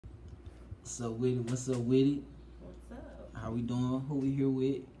What's up with it? What's up with it? What's up? How we doing? Who we here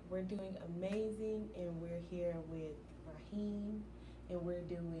with? We're doing amazing, and we're here with Raheem, and we're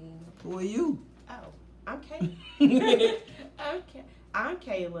doing. Who are you? Oh, I'm Kayla. I'm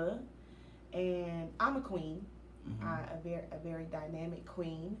Kayla, and I'm a queen. A very dynamic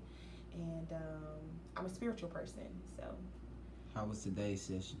queen, and I'm a spiritual person. So How was today's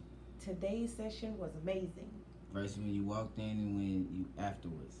session? today's session was amazing. Versus when you walked in and when you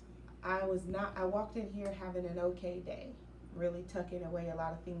afterwards. I walked in here having an okay day, really tucking away a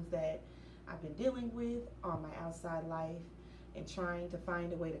lot of things that I've been dealing with on my outside life and trying to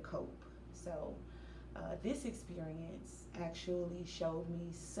find a way to cope. So this experience actually showed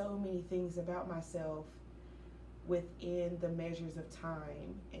me so many things about myself within the measures of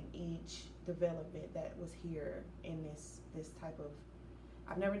time and each development that was here in this type of.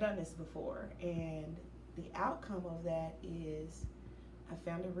 I've never done this before, and the outcome of that is I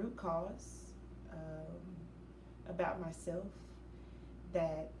found a root cause about myself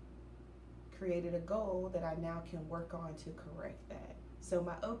that created a goal that I now can work on to correct that. So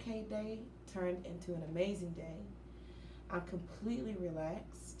my okay day turned into an amazing day. I'm completely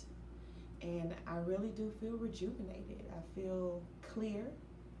relaxed, and I really do feel rejuvenated. I feel clear.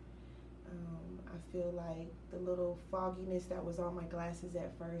 I feel like the little fogginess that was on my glasses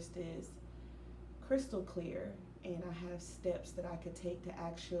at first is crystal clear, and I have steps that I could take to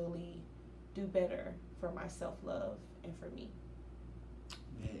actually do better for my self-love and for me.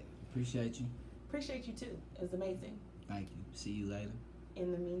 Yeah, appreciate you. Appreciate you too. It was amazing. Thank you. See you later.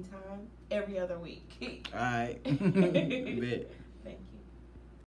 In the meantime, every other week. All right. Bet. Thank you.